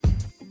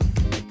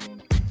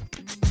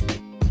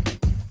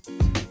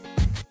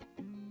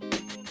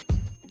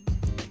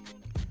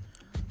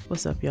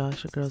What's up, y'all?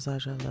 It's your girl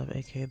Zaja Love,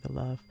 aka The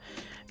Love,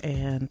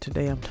 and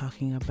today I'm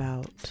talking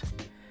about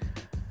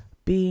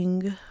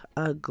being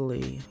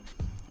ugly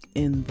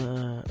in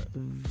the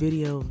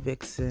video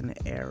Vixen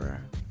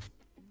era.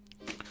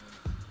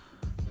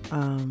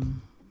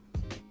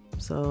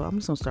 So I'm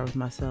just gonna start with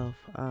myself.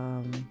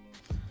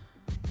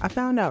 I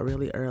found out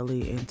really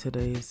early in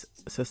today's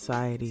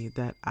society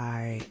that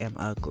I am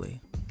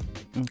ugly.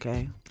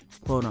 Okay,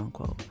 quote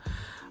unquote.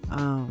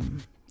 I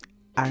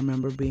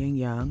remember being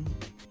young,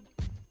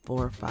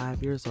 4 or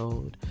 5 years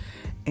old,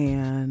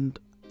 and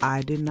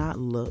I did not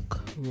look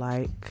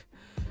like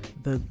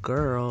the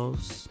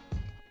girls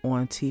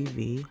on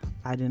TV.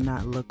 I did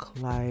not look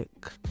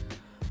like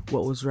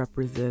what was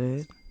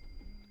represented.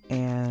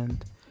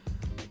 And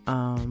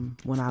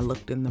when I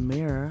looked in the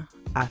mirror,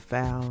 I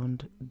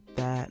found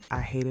that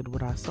I hated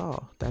what I saw,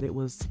 that it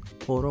was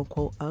quote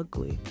unquote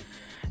ugly.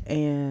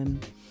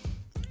 And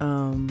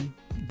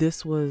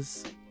this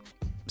was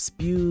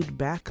spewed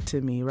back to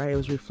me, right? It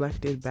was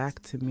reflected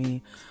back to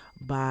me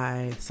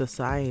by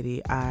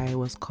society. I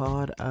was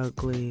called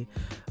ugly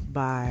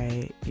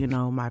by,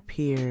 my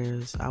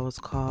peers. I was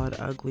called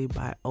ugly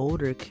by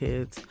older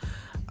kids.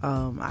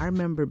 I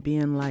remember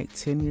being like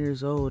 10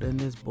 years old, and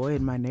this boy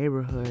in my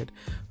neighborhood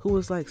who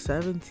was like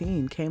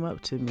 17 came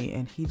up to me,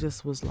 and he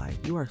just was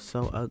like, "You are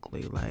so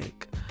ugly.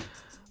 Like,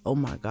 oh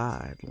my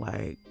God,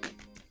 like,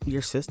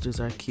 your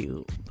sisters are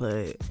cute,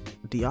 but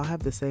do y'all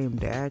have the same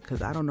dad?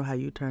 Because I don't know how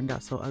you turned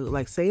out so ugly."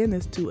 Like, saying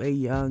this to a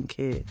young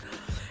kid.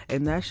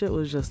 And that shit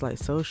was just like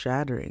so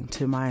shattering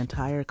to my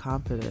entire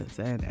confidence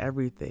and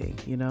everything,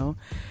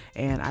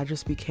 And I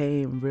just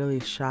became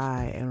really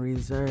shy and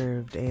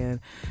reserved.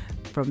 And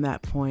from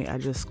that point, I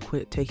just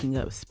quit taking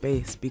up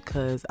space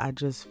because I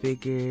just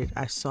figured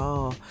I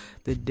saw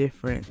the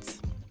difference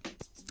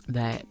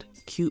that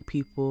cute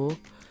people,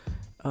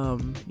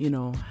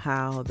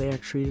 how they're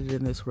treated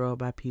in this world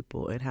by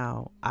people and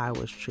how I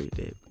was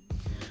treated.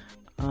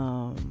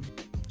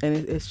 And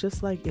it's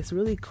just like, it's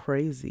really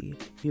crazy,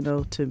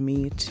 to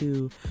me,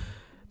 to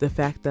the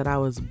fact that I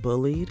was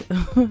bullied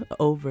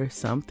over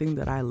something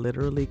that I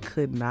literally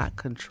could not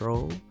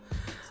control.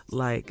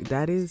 Like,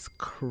 that is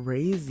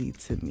crazy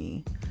to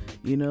me,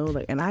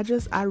 and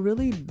I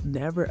really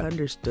never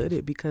understood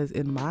it, because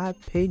in my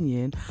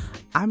opinion,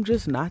 I'm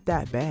just not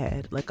that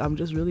bad. Like, I'm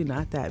just really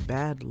not that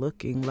bad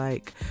looking.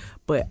 Like,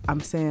 but I'm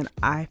saying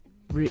I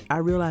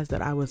realized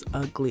that I was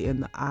ugly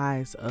in the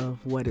eyes of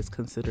what is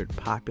considered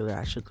popular.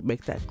 I should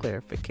make that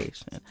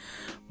clarification.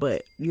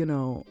 But,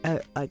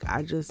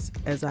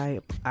 as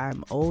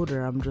I'm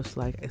older, I'm just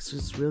like, it's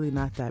just really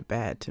not that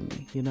bad to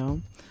me,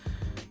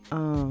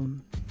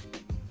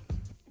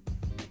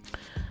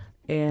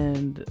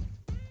 And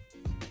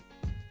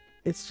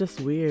it's just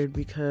weird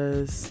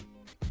because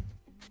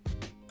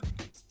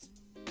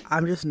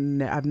I've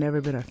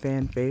never been a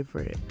fan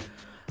favorite.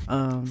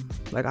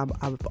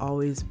 I've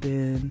always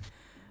been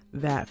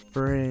that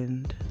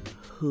friend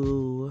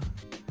who,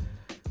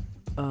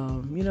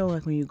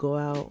 like when you go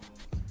out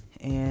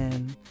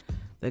and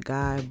the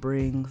guy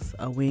brings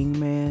a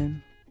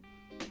wingman,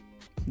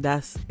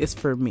 it's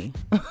for me.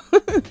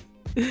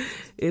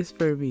 It's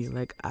for me.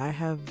 Like, I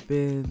have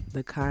been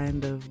the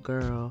kind of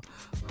girl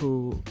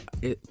who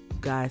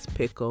guys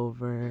pick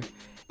over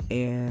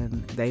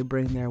and they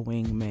bring their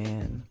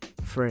wingman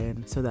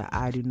friend so that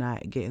I do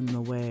not get in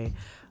the way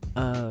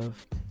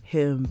of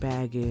him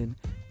bagging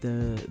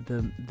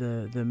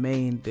the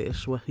main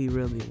dish, what he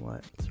really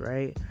wants,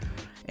 right?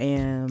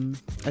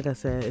 And like I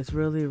said, it's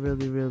really,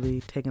 really,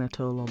 really taken a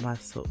toll on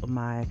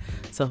my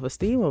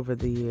self-esteem over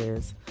the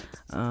years.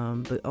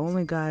 The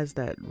only guys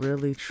that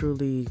really,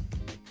 truly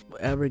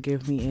ever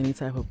give me any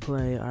type of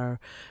play are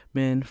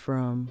men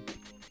from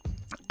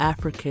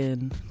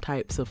African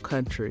types of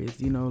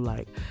countries,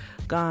 like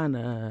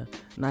Ghana,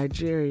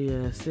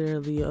 Nigeria, Sierra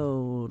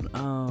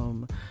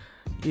Leone,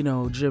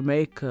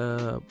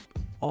 Jamaica,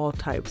 all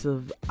types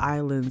of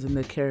islands in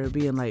the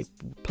Caribbean, like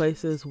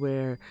places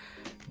where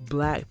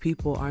Black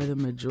people are the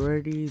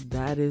majority.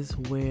 That is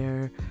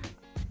where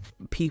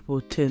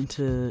people tend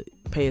to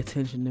pay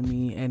attention to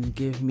me and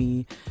give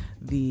me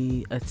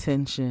the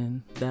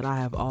attention that I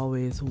have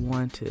always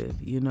wanted,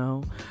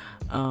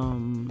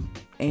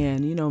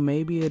 and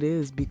maybe it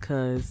is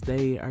because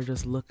they are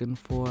just looking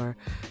for,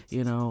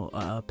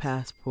 a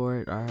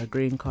passport or a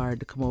green card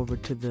to come over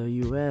to the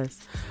US.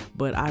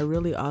 But I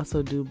really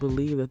also do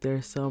believe that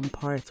there's some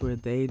parts where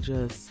they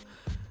just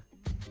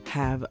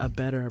have a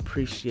better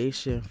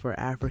appreciation for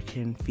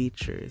African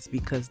features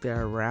because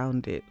they're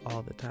around it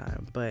all the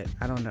time. But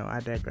I don't know, I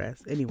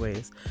digress.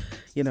 Anyways,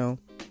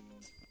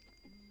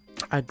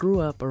 I grew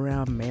up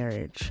around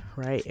marriage,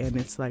 right? And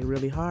it's like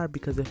really hard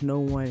because if no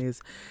one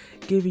is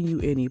giving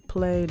you any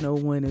play, no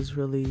one is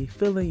really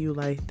feeling you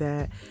like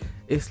that,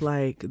 it's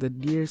like the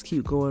years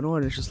keep going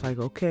on. It's just like,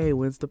 okay,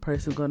 when's the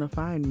person gonna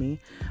find me?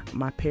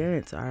 My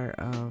parents are,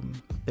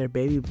 they're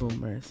baby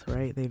boomers,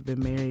 right? They've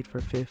been married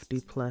for 50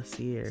 plus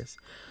years.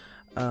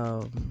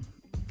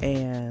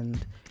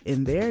 And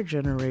in their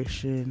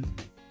generation,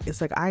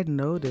 it's like I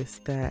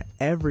noticed that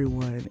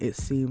it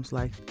seems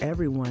like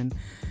everyone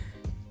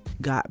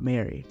got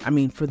married. I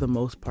mean, for the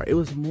most part, it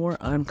was more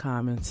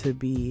uncommon to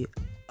be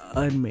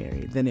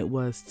unmarried than it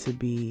was to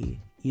be,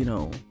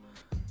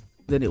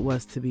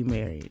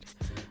 married.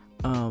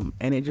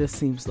 And it just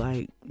seems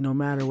like no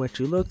matter what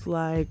you looked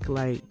like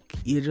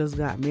you just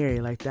got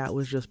married. Like that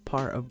was just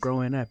part of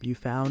growing up. You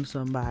found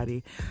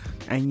somebody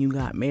and you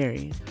got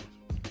married.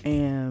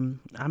 And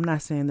I'm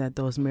not saying that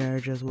those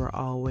marriages were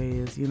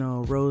always,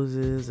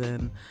 roses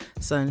and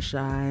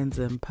sunshines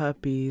and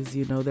puppies.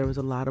 There was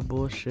a lot of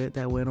bullshit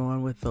that went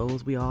on with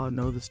those. We all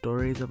know the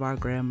stories of our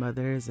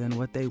grandmothers and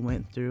what they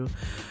went through.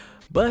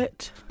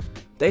 But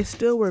they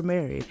still were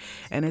married.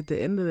 And at the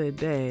end of the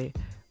day,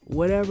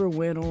 whatever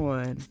went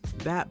on,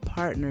 that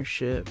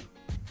partnership,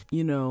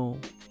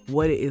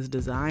 what it is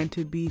designed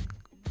to be,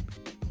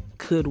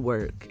 could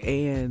work.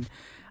 And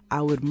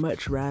I would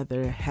much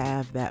rather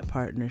have that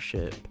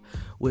partnership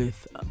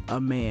with a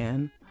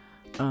man,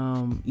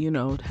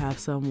 have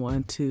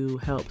someone to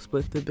help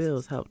split the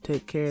bills, help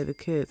take care of the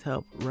kids,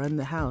 help run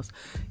the house.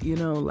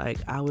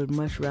 I would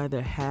much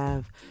rather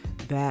have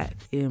that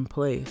in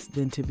place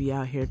than to be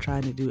out here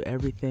trying to do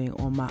everything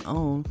on my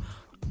own.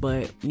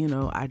 But,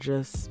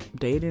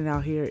 dating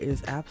out here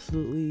is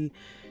absolutely,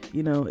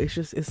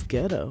 it's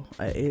ghetto.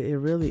 It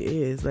really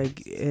is.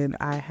 And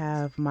I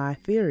have my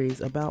theories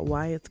about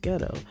why it's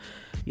ghetto.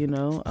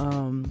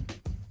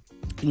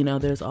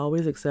 There's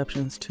always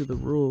exceptions to the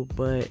rule,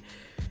 but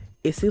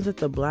it seems that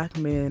the black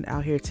men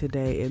out here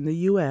today in the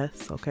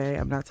U.S., okay,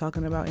 I'm not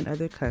talking about in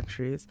other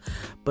countries,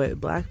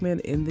 but black men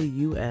in the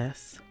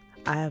U.S.,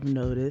 I have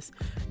noticed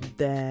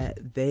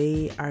that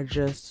they are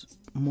just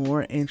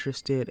more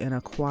interested in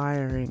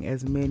acquiring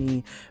as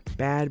many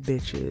bad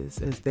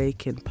bitches as they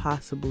can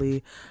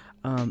possibly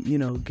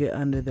get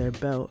under their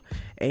belt,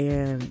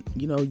 and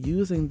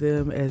using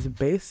them as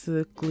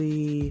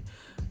basically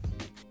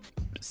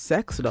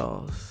sex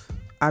dolls.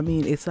 I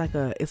mean, it's like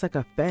a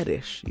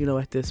fetish,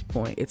 at this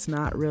point. It's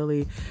not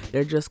really,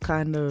 they're just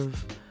kind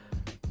of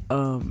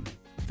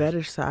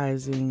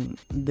fetishizing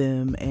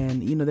them,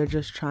 and they're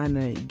just trying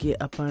to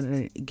get up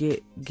on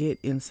get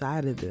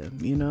inside of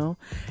them,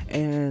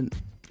 and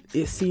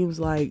it seems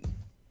like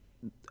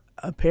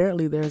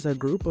apparently there's a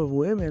group of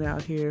women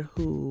out here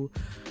who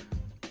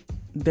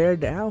they're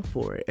down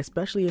for it,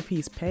 especially if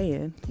he's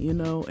paying.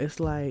 It's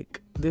like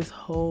this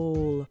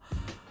whole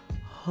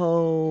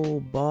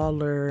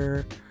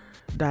baller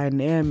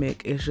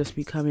dynamic is just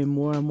becoming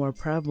more and more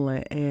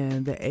prevalent,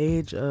 and the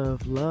age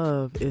of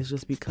love is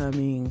just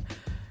becoming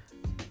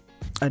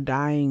a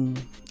dying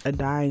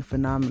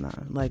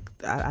phenomenon. Like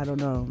I don't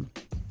know,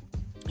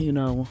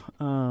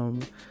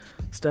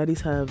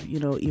 studies have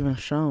even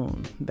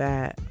shown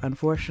that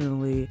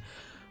unfortunately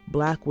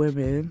black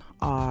women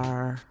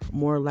are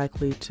more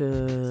likely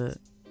to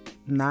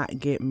not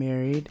get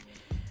married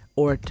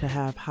or to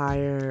have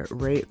higher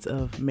rates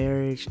of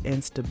marriage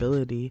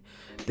instability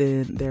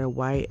than their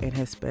white and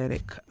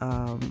Hispanic,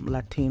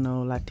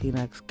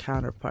 Latinx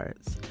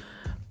counterparts.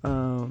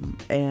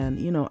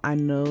 And I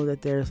know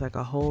that there's like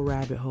a whole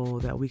rabbit hole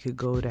that we could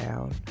go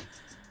down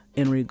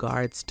in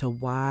regards to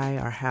why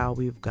or how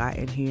we've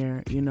gotten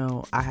here.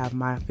 I have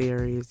my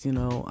theories,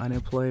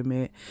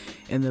 unemployment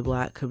in the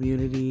black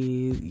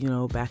community,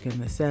 back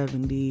in the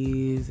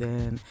 70s,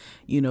 and,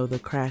 the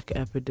crack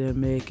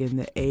epidemic in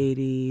the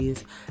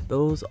 80s,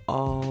 those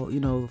all,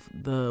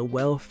 the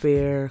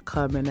welfare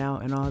coming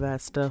out and all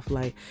that stuff,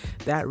 like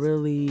that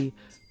really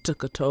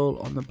took a toll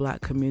on the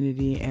black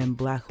community and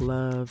black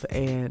love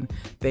and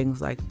things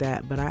like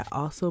that. But I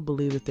also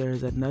believe that there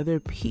is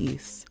another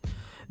piece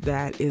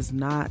that is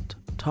not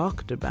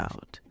talked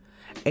about,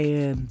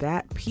 and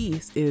that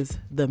piece is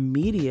the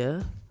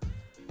media,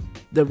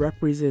 the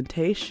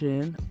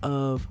representation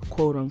of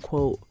quote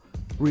unquote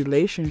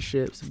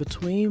relationships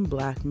between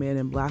black men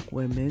and black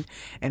women,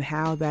 and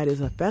how that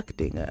is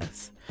affecting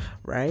us,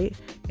 right?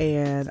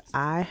 And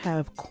I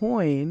have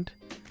coined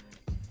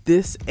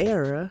this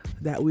era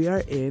that we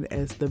are in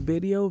as the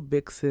video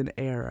vixen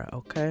era,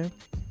 okay?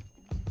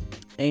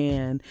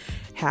 And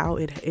how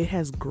it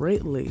has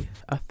greatly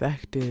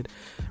affected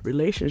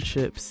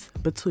relationships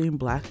between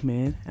black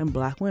men and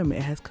black women.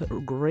 It has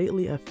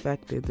greatly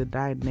affected the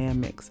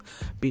dynamics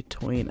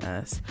between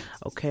us,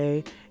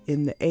 okay?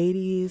 In the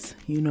 80s,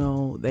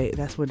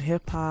 that's when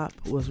hip hop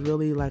was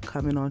really like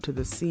coming onto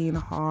the scene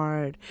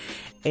hard,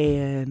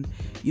 and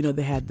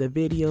they had the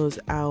videos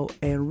out,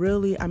 and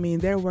really, I mean,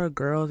 there were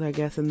girls, I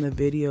guess, in the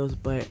videos,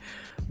 but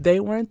they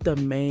weren't the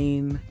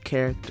main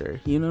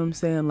character. You know what I'm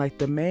saying? Like,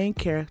 the main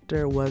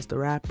character was the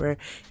rapper.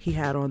 He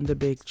had on the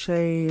big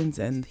chains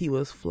and he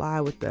was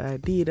fly with the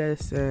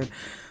Adidas, and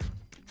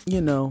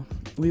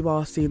we've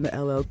all seen the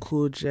LL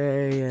Cool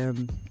J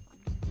and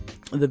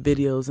the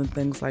videos and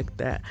things like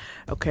that,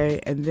 okay?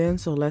 And then,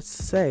 so let's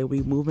say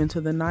we move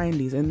into the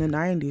 90s. In the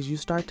 90s, you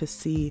start to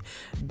see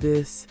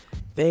this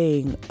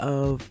thing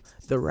of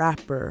the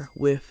rapper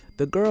with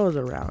the girls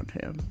around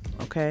him,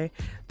 okay?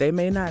 They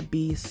may not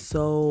be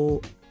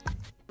so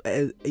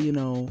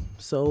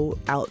so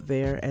out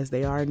there as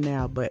they are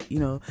now, but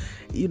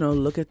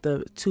look at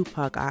the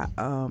Tupac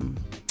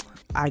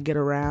I Get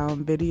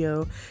Around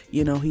video.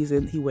 He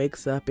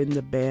wakes up in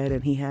the bed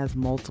and he has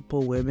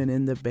multiple women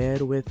in the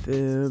bed with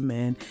him,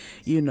 and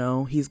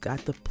he's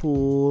got the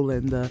pool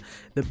and the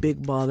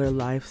big baller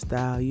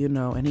lifestyle,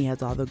 and he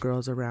has all the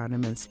girls around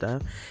him and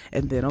stuff.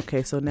 And then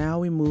so now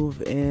we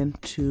move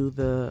into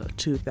the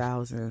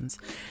 2000s,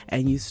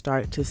 and you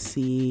start to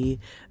see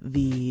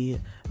the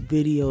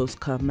videos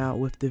come out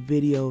with the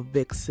video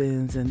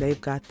vixens, and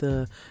they've got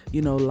the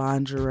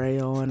lingerie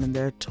on, and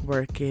they're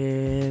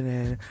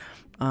twerking,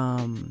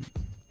 and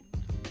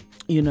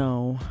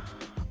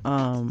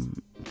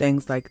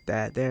things like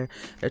that. They're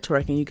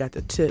twerking. You got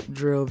the tip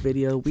drill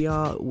video.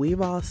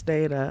 We've all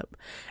stayed up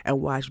and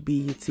watched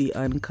BET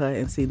Uncut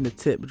and seen the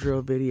tip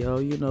drill video.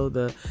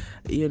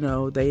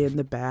 They in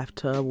the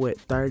bathtub with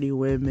 30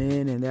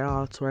 women, and they're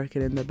all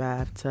twerking in the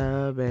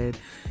bathtub, and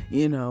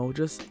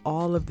just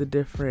all of the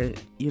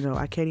different,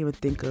 I can't even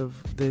think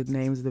of the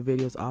names of the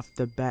videos off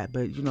the bat,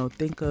 but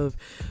think of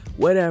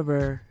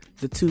whatever.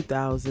 The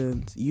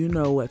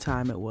 2000s, what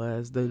time it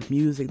was, the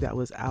music that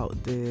was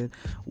out then,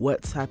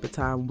 what type of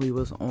time we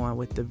was on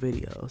with the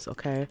videos,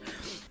 okay?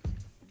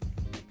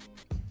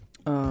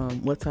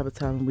 What type of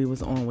time we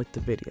was on with the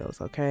videos,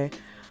 okay?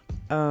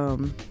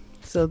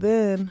 So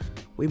then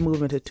we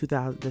move into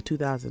the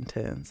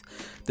 2010s.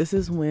 This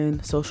is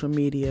when social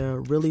media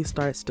really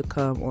starts to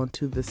come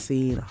onto the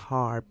scene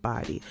hard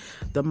body.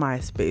 The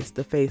MySpace,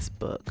 the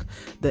Facebook,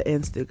 the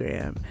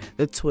Instagram,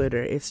 the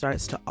Twitter, it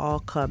starts to all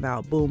come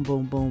out, boom,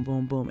 boom, boom,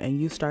 boom, boom.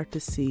 And you start to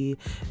see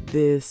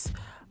this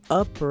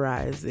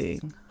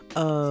uprising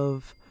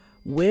of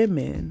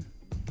women,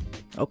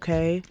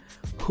 okay,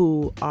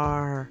 who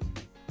are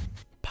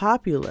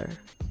popular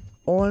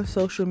on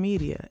social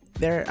media.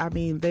 They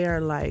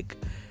are like,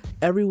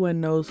 everyone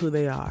knows who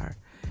they are,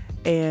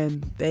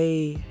 and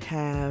they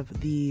have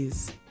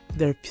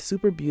they're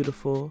super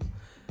beautiful.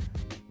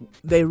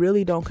 They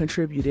really don't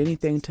contribute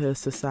anything to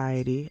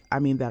society,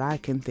 that I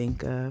can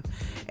think of,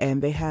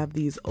 and they have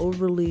these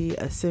overly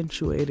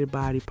accentuated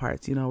body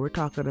parts. We're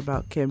talking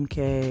about Kim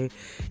K,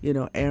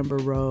 Amber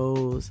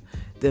Rose,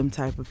 them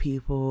type of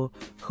people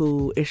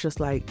who, it's just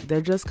like,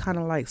 they're just kind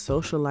of like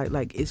socialite.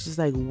 Like, it's just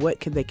like,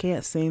 they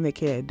can't sing, they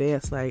can't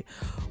dance. Like,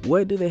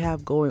 what do they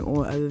have going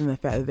on other than the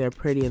fact that they're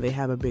pretty and they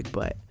have a big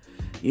butt,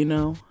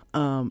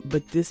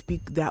 but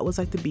that was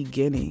like the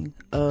beginning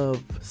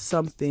of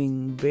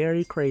something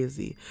very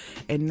crazy.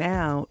 And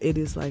now it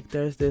is like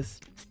there's this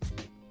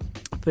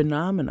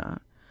phenomena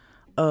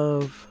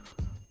of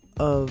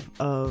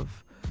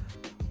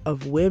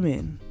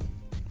women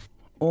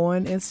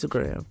on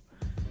Instagram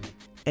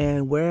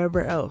and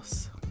wherever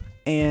else,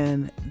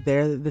 and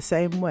they're the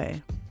same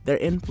way. They're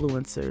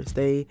influencers.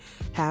 They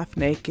half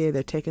naked.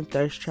 They're taking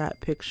thirst trap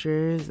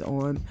pictures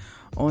on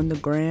the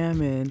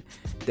gram, and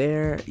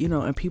they're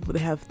and people, they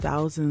have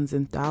thousands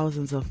and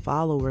thousands of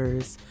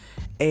followers,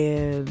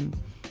 and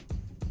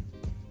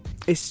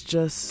it's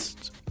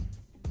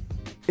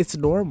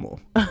normal.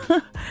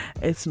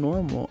 It's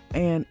normal,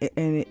 and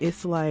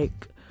it's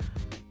like,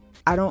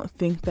 I don't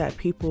think that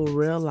people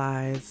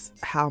realize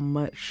how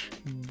much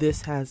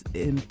this has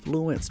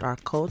influenced our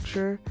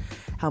culture,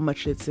 how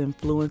much it's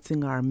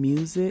influencing our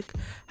music,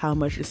 how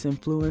much it's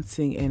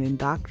influencing and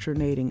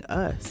indoctrinating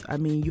us.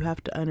 You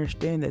have to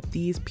understand that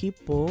these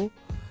people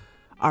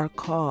are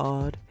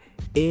called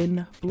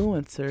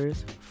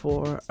influencers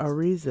for a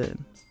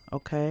reason,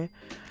 okay?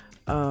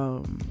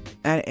 And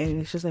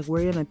it's just like,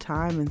 we're in a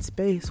time and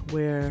space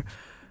where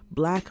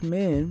black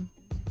men,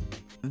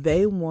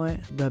 they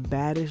want the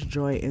baddest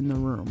joint in the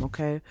room,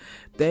 okay?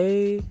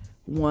 They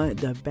want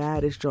the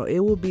baddest joint.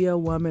 It will be a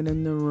woman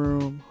in the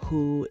room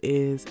who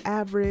is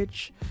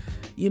average,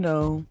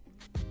 and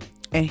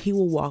he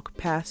will walk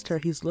past her.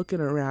 He's looking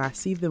around. I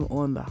see them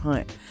on the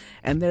hunt,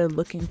 and they're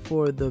looking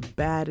for the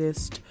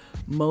baddest,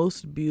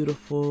 most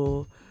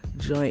beautiful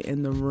joint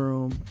in the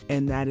room,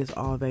 and that is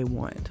all they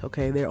want,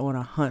 okay? They're on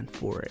a hunt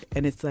for it.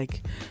 And it's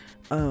like,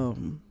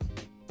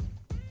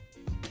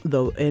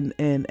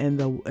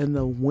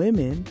 the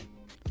women,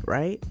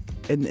 right?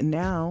 And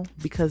now,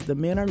 because the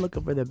men are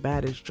looking for the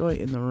baddest joint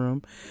in the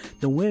room,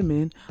 the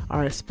women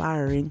are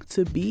aspiring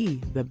to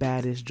be the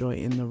baddest joint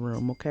in the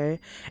room, okay?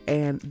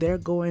 And they're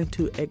going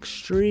to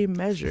extreme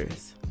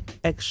measures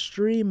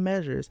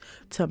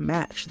to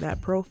match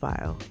that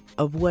profile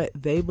of what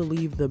they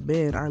believe the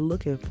men are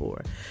looking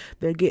for.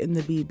 They're getting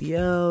the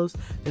BBLs,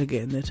 they're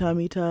getting the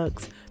tummy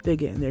tucks, they're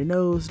getting their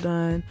nose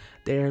done,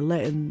 they're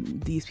letting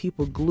these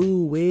people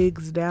glue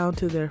wigs down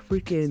to their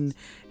freaking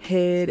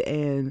head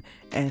and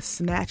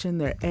snatching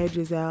their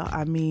edges out.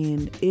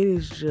 It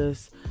is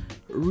just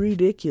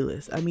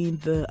ridiculous.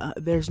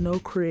 There's no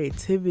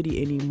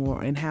creativity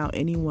anymore in how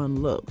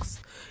anyone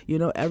looks.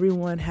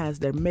 Everyone has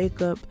their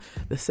makeup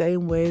the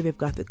same way. They've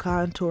got the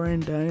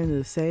contouring done in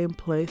the same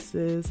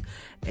places,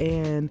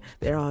 and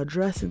they're all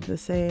dressing the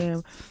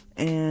same.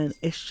 And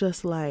it's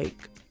just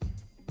like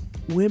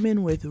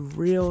women with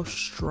real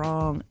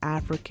strong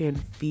African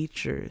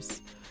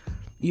features,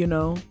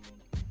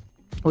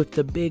 with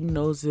the big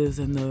noses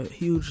and the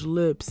huge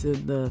lips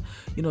and the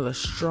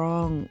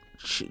strong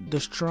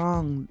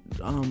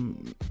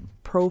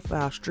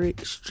profile,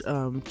 cheekbones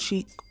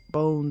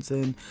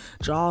and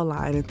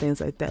jawline and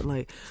things like that.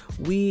 Like,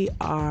 we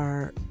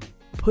are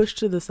pushed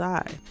to the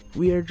side.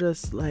 We are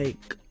just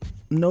like,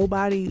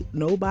 nobody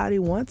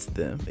wants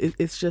them.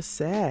 It's just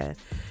sad.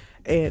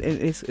 And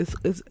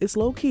it's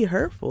low-key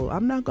hurtful.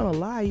 I'm not gonna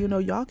lie.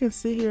 Y'all can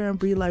sit here and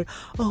be like,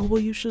 oh,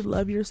 well, you should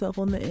love yourself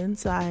on the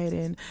inside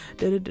and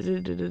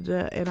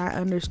da-da-da-da-da-da. And I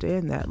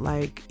understand that.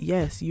 Like,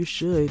 yes, you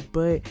should,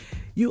 but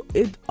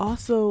it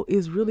also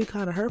is really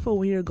kind of hurtful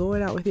when you're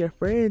going out with your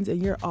friends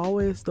and you're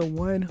always the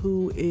one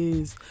who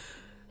is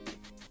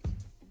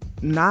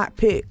not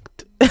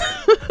picked.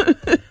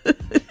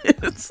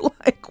 It's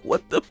like,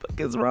 what the fuck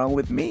is wrong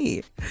with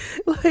me?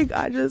 Like,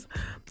 I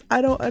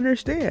don't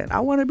understand.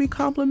 I want to be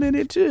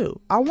complimented too.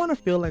 I want to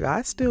feel like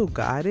I still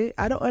got it.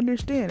 I don't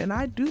understand. And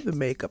I do the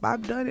makeup.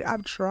 I've done it.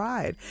 I've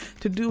tried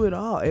to do it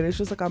all. And it's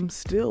just like, I'm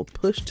still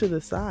pushed to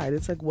the side.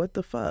 It's like, what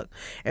the fuck?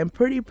 And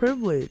pretty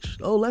privilege.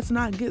 Oh, let's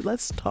not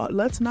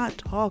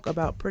talk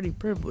about pretty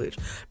privilege,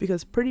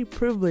 because pretty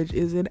privilege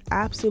is an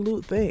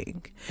absolute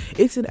thing.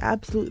 It's an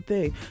absolute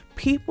thing.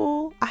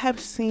 I have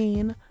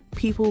seen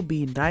people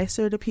be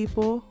nicer to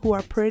people who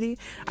are pretty.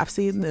 I've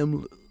seen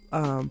them,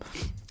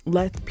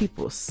 let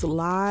people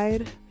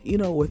slide,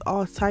 with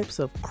all types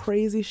of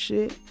crazy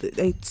shit.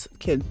 They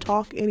can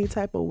talk any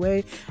type of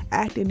way,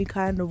 act any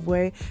kind of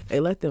way.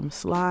 They let them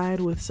slide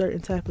with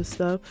certain type of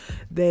stuff.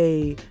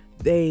 They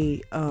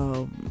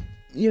want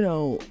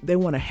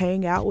to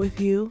hang out with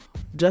you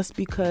just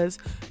because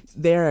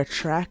they're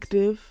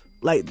attractive.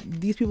 Like,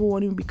 these people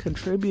won't even be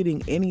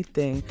contributing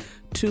anything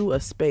to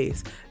a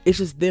space. It's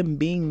just them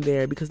being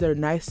there because they're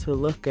nice to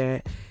look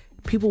at.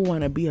 People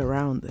want to be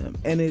around them.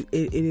 And it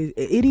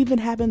even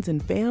happens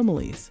in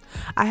families.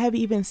 I have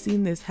even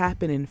seen this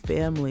happen in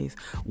families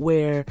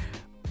where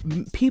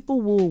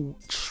people will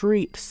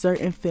treat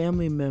certain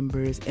family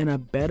members in a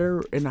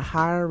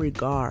higher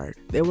regard.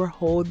 They will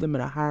hold them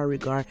in a higher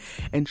regard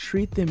and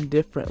treat them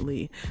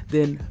differently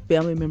than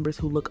family members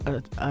who look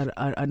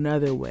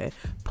another way.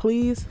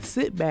 Please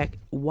sit back,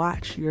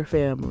 watch your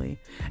family,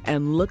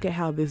 and look at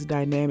how this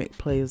dynamic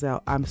plays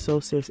out. I'm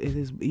so serious.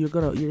 It's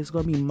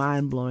gonna be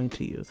mind blowing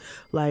to you.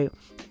 Like,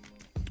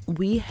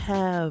 we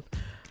have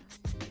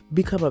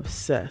become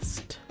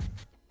obsessed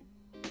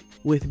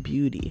with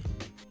beauty.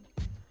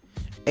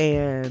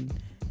 And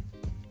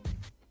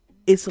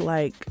it's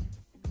like,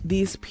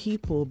 these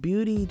people,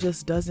 beauty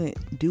just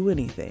doesn't do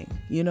anything,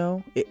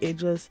 it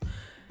just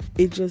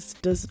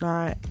does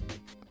not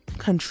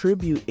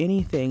contribute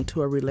anything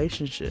to a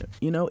relationship.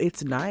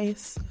 It's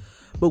nice,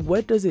 but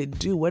what does it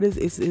do?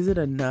 Is it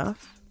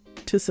enough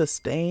to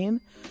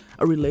sustain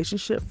a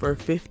relationship for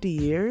 50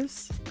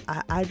 years?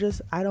 I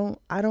don't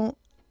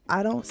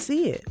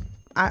see it.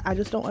 I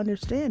just don't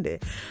understand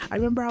it. I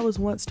remember I was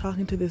once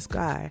talking to this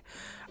guy.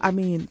 I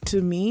mean,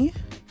 to me,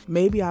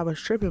 maybe I was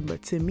tripping,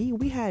 but to me,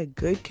 we had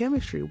good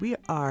chemistry. We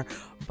are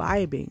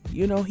vibing.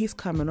 He's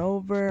coming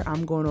over.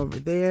 I'm going over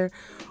there.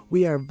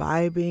 We are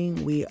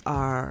vibing.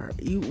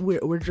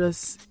 We're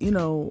just,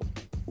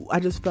 I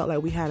just felt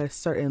like we had a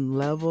certain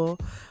level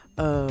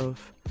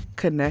of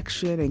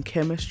connection and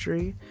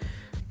chemistry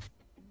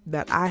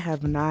that I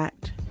have not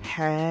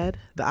had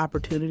the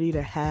opportunity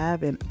to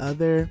have in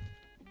other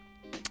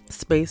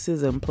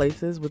spaces and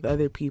places with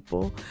other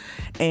people.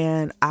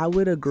 And I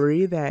would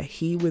agree that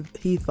he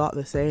thought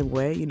the same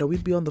way.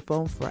 We'd be on the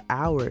phone for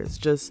hours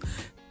just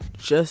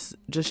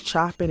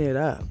chopping it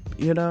up,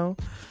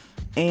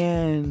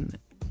 and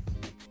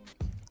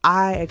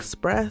I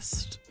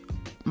expressed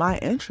my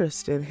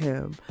interest in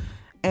him,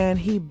 and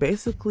he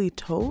basically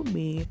told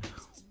me,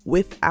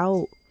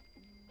 without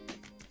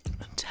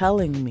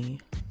telling me,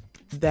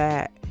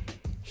 that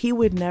he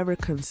would never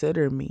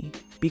consider me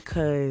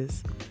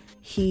because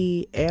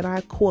he, and I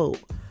quote,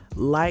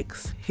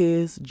 likes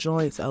his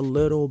joints a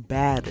little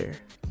badder.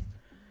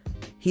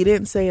 He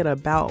didn't say it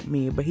about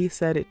me, but he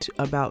said it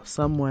about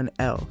someone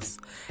else.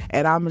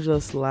 And I'm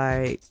just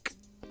like,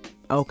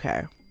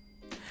 okay.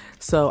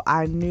 So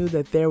I knew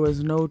that there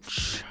was no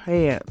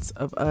chance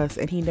of us.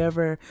 And he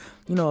never,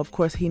 of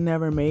course, he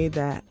never made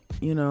that,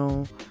 he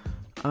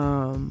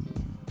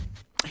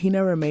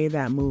never made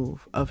that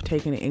move of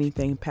taking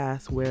anything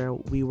past where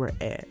we were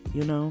at,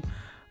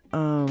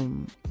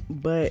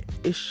 but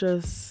it's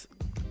just,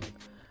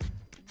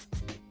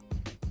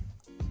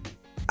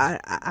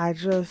 I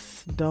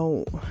just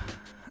don't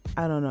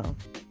know.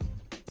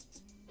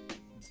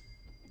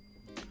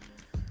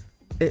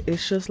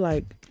 It's just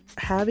like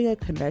having a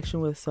connection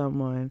with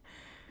someone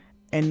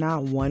and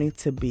not wanting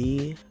to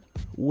be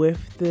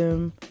with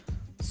them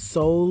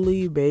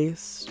solely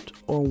based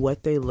on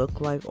what they look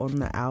like on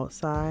the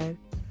outside,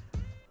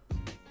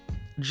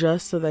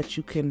 just so that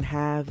you can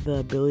have the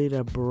ability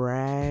to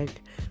brag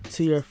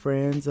to your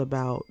friends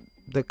about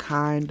the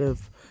kind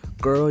of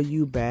girl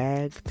you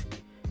bagged,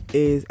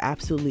 is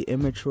absolutely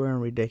immature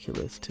and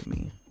ridiculous to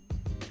me.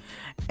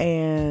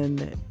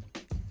 And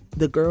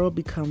the girl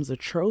becomes a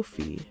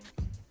trophy,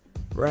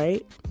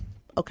 right?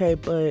 Okay,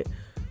 but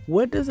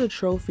what does a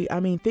trophy,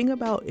 think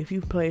about if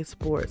you play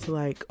sports,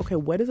 like, okay,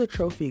 what is a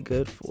trophy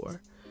good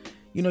for?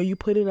 You know, you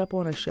put it up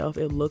on a shelf,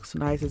 it looks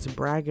nice, it's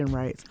bragging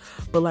rights.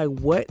 But like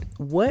what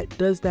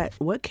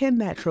can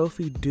that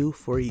trophy do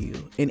for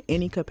you in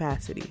any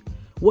capacity?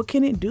 What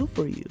can it do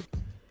for you?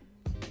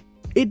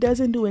 It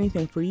doesn't do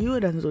anything for you.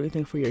 It doesn't do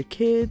anything for your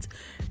kids.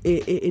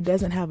 It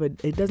doesn't have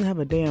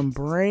a damn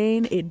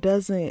brain.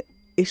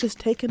 It's just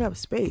taking up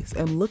space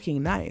and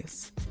looking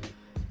nice.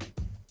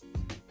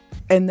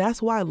 And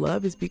that's why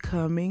love is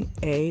becoming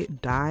a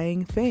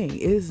dying thing.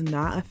 It is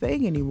not a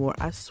thing anymore,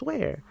 I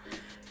swear.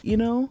 You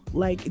know,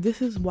 like,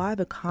 this is why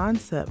the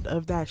concept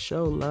of that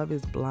show, Love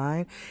is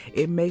Blind,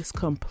 it makes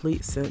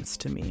complete sense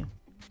to me.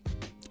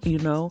 You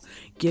know,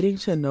 getting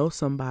to know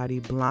somebody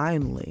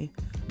blindly,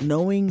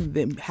 knowing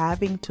them,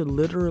 having to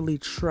literally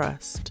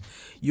trust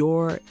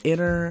your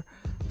inner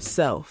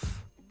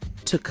self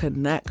to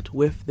connect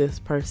with this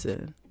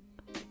person,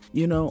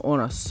 you know, on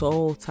a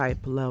soul type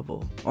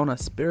level, on a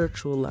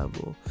spiritual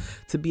level,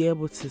 to be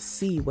able to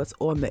see what's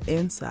on the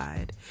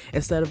inside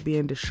instead of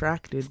being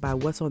distracted by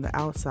what's on the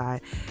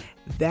outside.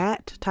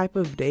 That type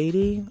of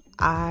dating,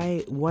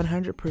 I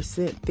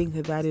 100% think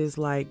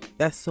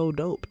that's so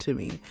dope to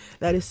me.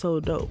 That is so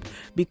dope,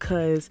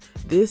 because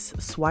this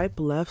swipe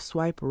left,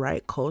 swipe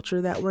right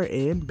culture that we're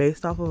in,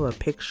 based off of a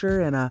picture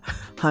and a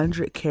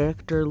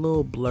 100-character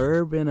little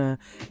blurb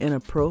in a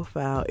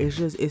profile,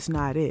 it's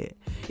not it.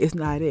 It's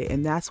not it.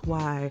 And that's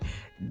why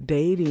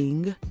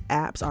dating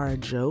apps are a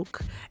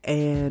joke,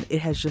 and it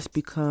has just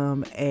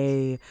become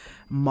a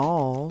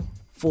mall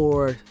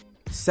for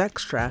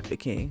sex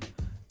trafficking.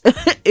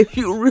 If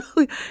you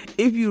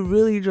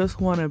really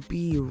just want to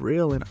be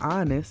real and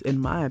honest, in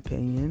my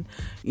opinion,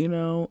 you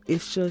know,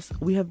 it's just,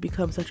 we have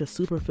become such a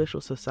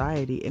superficial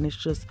society, and it's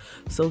just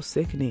so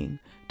sickening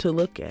to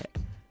look at,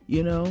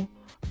 you know.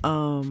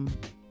 I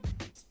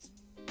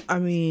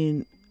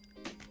mean,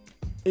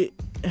 I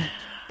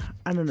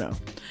don't know.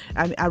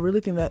 I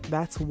really think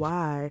that's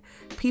why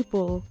the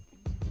people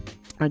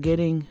who are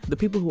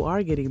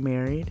getting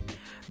married,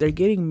 they're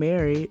getting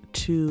married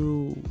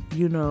to,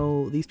 you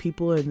know, these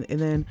people, and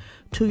then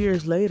 2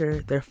 years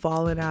later they're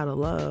falling out of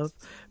love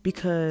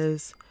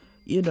because,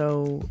 you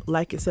know,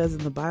 like it says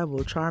in the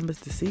Bible, charm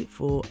is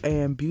deceitful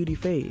and beauty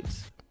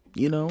fades.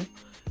 You know,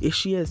 is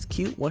she as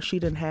cute once she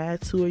done had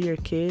 2 of your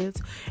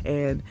kids,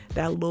 and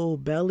that little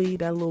belly,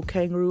 that little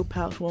kangaroo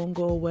pouch won't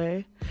go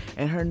away,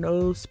 and her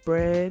nose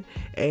spread,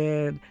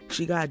 and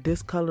she got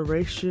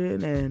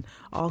discoloration and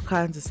all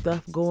kinds of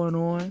stuff going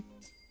on?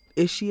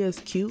 Is she as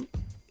cute?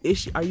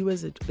 Are you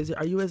as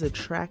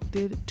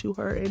attracted to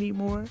her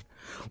anymore?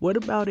 What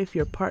about if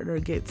your partner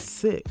gets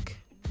sick?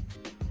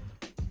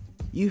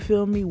 You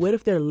feel me? What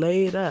if they're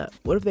laid up?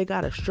 What if they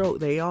got a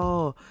stroke? They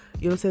all,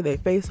 you know what I'm saying, their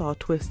face all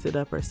twisted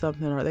up or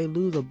something, or they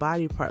lose a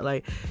body part.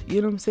 Like, you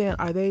know what I'm saying?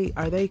 Are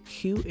they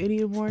cute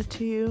anymore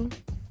to you?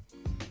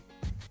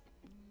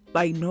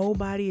 Like,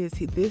 nobody is.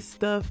 This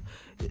stuff,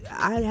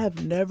 I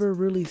have never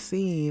really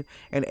seen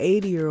an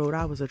 80-year-old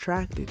I was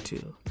attracted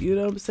to. You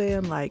know what I'm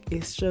saying? Like,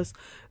 it's just,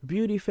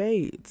 beauty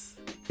fades.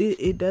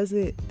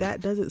 That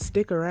doesn't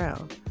stick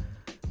around.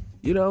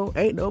 You know,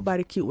 ain't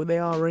nobody cute when they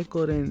all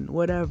wrinkled and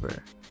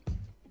whatever.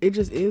 It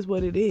just is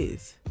what it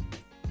is.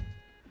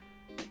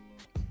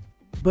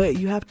 But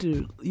you have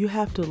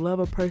to love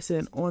a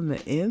person on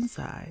the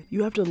inside.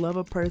 You have to love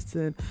a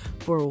person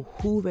for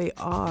who they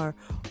are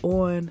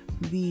on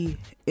the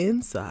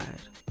inside.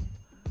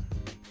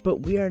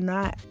 But we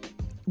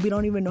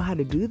don't even know how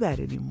to do that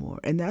anymore.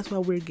 And that's why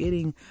we're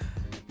getting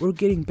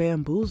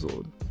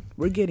bamboozled.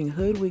 We're getting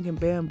hoodwinked and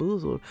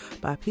bamboozled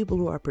by people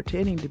who are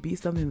pretending to be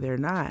something they're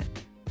not,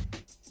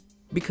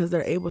 because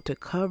they're able to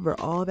cover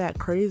all that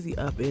crazy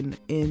up in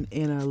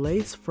a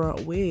lace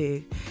front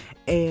wig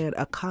and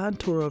a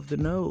contour of the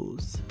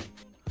nose.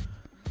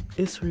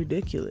 It's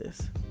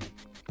ridiculous.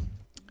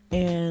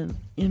 And,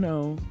 you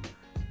know,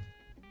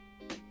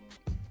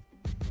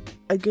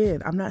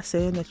 again, I'm not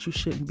saying that you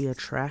shouldn't be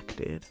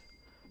attracted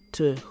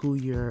to who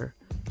you're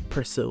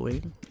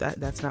pursuing.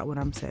 That's not what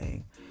I'm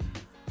saying.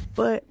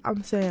 But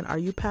I'm saying, are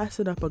you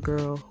passing up a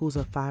girl who's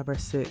a 5 or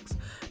 6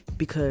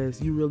 because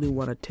you really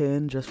want a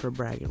 10 just for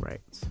bragging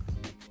rights?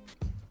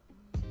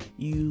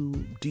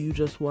 Do you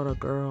just want a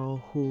girl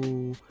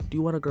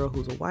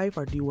who's a wife,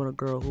 or do you want a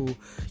girl who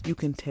you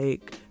can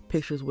take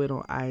pictures with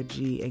on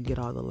IG and get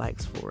all the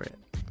likes for it?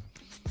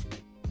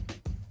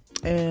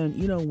 And,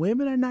 you know,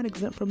 women are not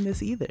exempt from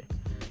this either.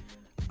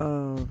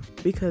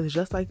 Because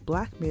just like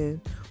black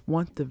men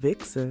want the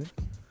vixen,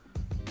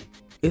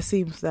 it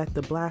seems that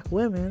the black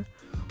women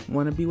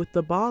want to be with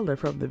the baller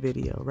from the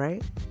video,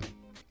 right?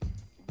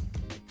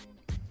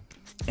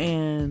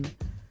 And,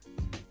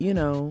 you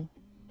know,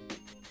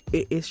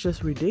 it's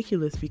just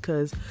ridiculous,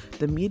 because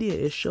the media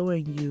is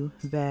showing you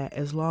that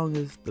as long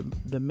as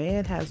the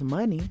man has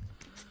money,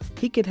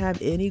 he can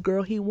have any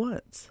girl he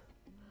wants.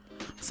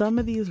 Some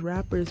of these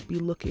rappers be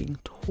looking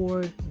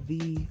toward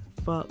the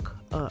fuck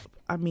up.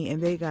 I mean,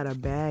 and they got a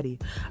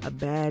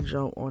badge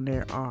on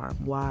their arm.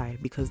 Why?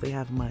 Because they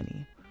have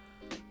money.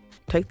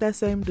 Take that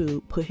same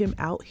dude, put him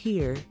out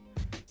here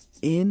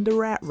in the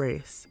rat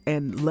race,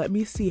 and let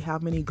me see how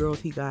many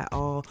girls he got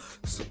all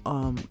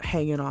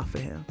hanging off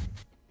of him.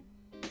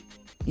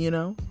 You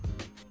know,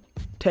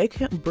 take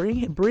him,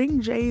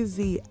 bring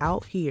Jay-Z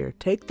out here,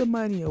 take the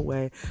money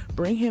away,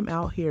 bring him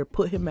out here,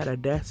 put him at a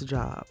desk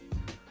job.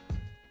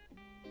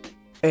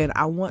 And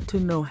I want to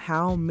know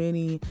how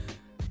many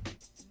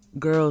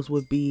girls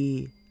would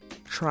be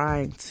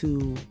trying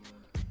to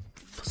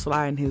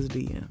slide in his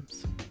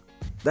DMs.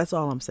 That's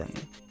all I'm saying.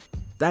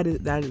 That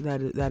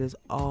is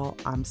all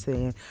I'm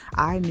saying.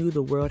 I knew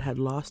the world had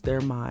lost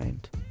their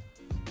mind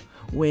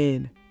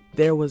when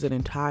there was an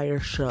entire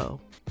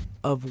show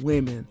of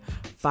women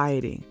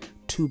fighting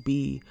to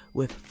be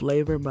with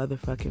Flavor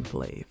motherfucking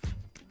Flav.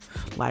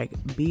 Like,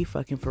 be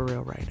fucking for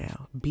real right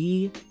now.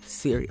 Be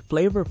serious.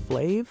 Flavor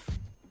Flav?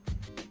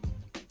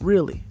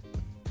 Really?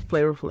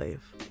 Flavor Flav.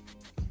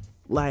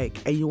 Like,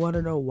 and you want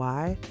to know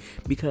why?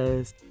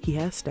 Because he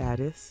has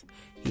status,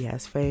 he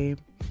has fame,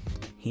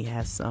 he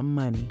has some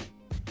money.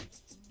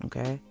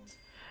 Okay?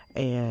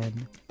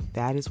 And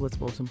that is what's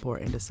most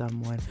important to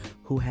someone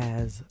who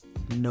has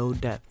no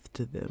depth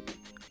to them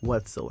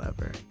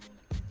whatsoever.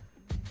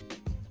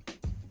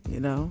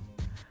 You know?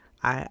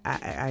 I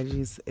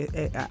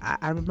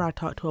remember I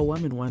talked to a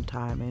woman one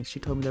time, and she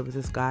told me there was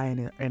this guy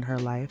in her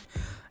life,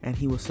 and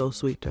he was so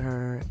sweet to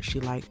her. She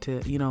liked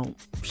to, you know,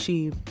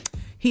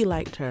 he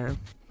liked her,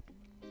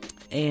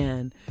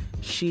 and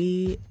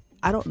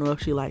I don't know if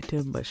she liked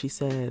him, but she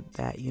said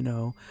that, you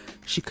know,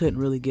 she couldn't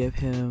really give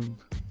him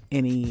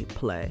any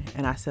play.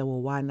 And I said,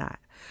 well, why not?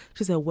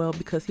 She said, well,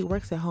 because he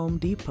works at Home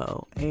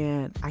Depot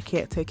and I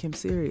can't take him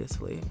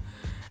seriously.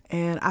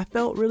 And I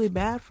felt really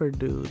bad for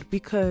dude,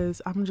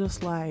 because I'm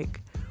just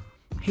like,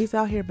 he's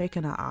out here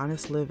making an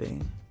honest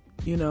living.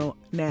 You know,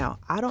 now,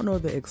 I don't know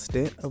the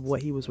extent of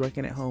what he was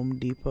working at Home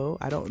Depot.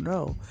 I don't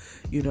know.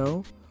 You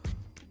know,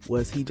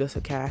 was he just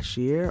a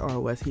cashier, or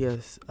was he a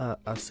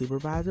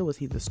supervisor? Was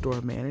he the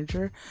store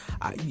manager?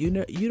 You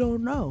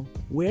don't know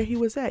where he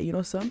was at. You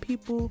know, some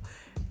people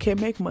can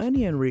make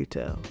money in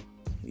retail,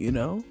 you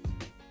know.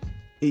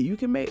 You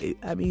can make,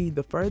 I mean,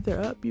 the further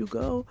up you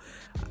go,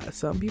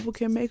 some people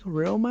can make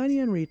real money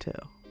in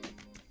retail,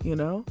 you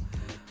know.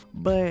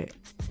 But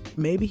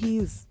maybe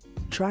he's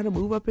trying to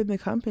move up in the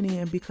company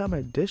and become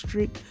a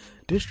district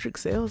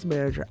sales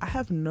manager. I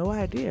have no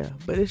idea.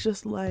 But it's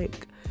just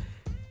like,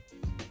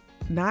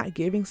 not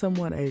giving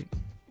someone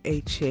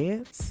a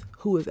chance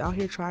who is out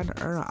here trying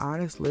to earn an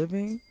honest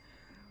living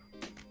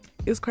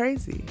is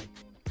crazy.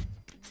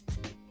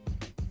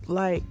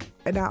 Like,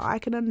 and now I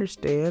can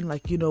understand,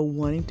 like, you know,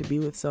 wanting to be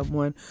with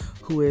someone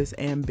who is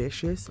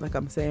ambitious, like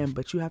I'm saying,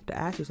 but you have to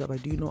ask yourself,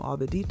 like, do you know all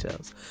the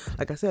details?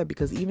 Like I said,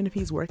 because even if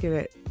he's working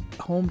at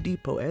Home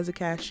Depot as a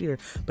cashier,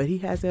 but he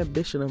has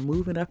ambition of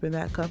moving up in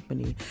that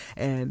company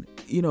and,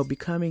 you know,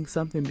 becoming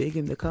something big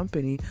in the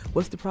company,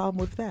 what's the problem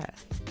with that?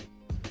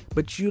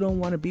 But you don't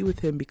want to be with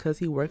him because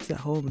he works at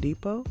Home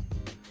Depot?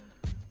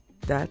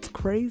 That's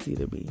crazy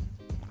to me.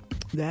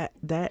 That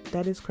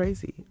is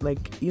crazy.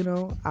 Like, you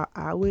know,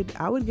 I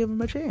would give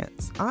him a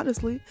chance.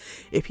 Honestly,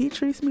 if he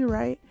treats me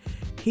right,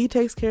 he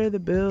takes care of the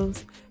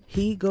bills,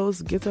 he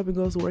gets up and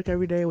goes to work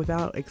every day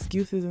without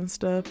excuses and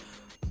stuff,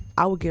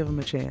 I would give him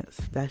a chance.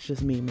 That's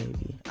just me,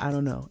 maybe. I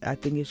don't know. I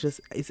think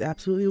it's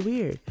absolutely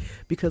weird,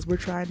 because we're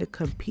trying to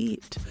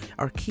compete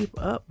or keep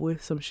up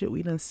with some shit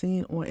we done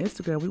seen on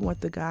Instagram. We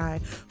want the guy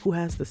who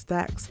has the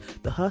stacks,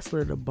 the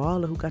hustler, the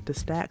baller, who got the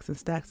stacks and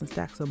stacks and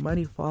stacks of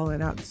money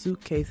falling out the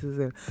suitcases,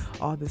 and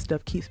all this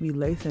stuff keeps me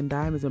lacing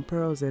diamonds and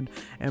pearls and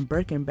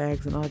Birkin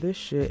bags and all this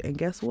shit. And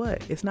guess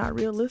what? It's not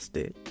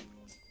realistic.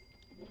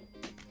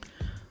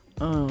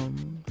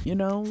 You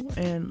know,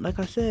 and like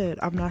I said,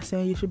 I'm not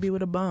saying you should be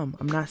with a bum.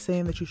 I'm not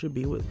saying that you should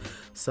be with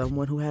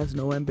someone who has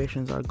no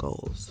ambitions or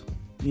goals.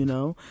 You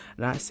know,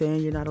 not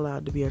saying you're not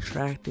allowed to be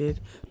attracted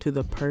to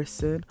the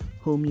person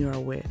whom you are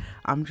with.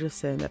 I'm just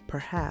saying that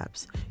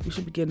perhaps you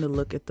should begin to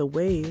look at the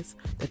ways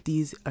that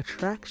these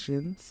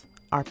attractions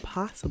are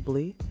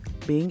possibly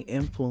being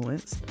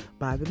influenced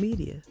by the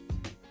media.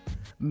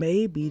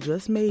 Maybe,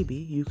 just maybe,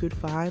 you could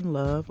find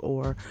love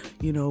or,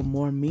 you know,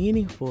 more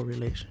meaningful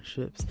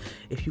relationships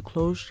if you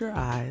closed your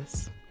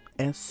eyes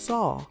and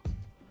saw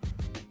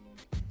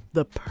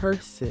the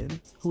person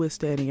who is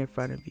standing in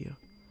front of you.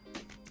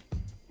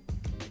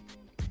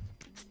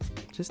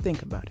 Just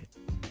think about it.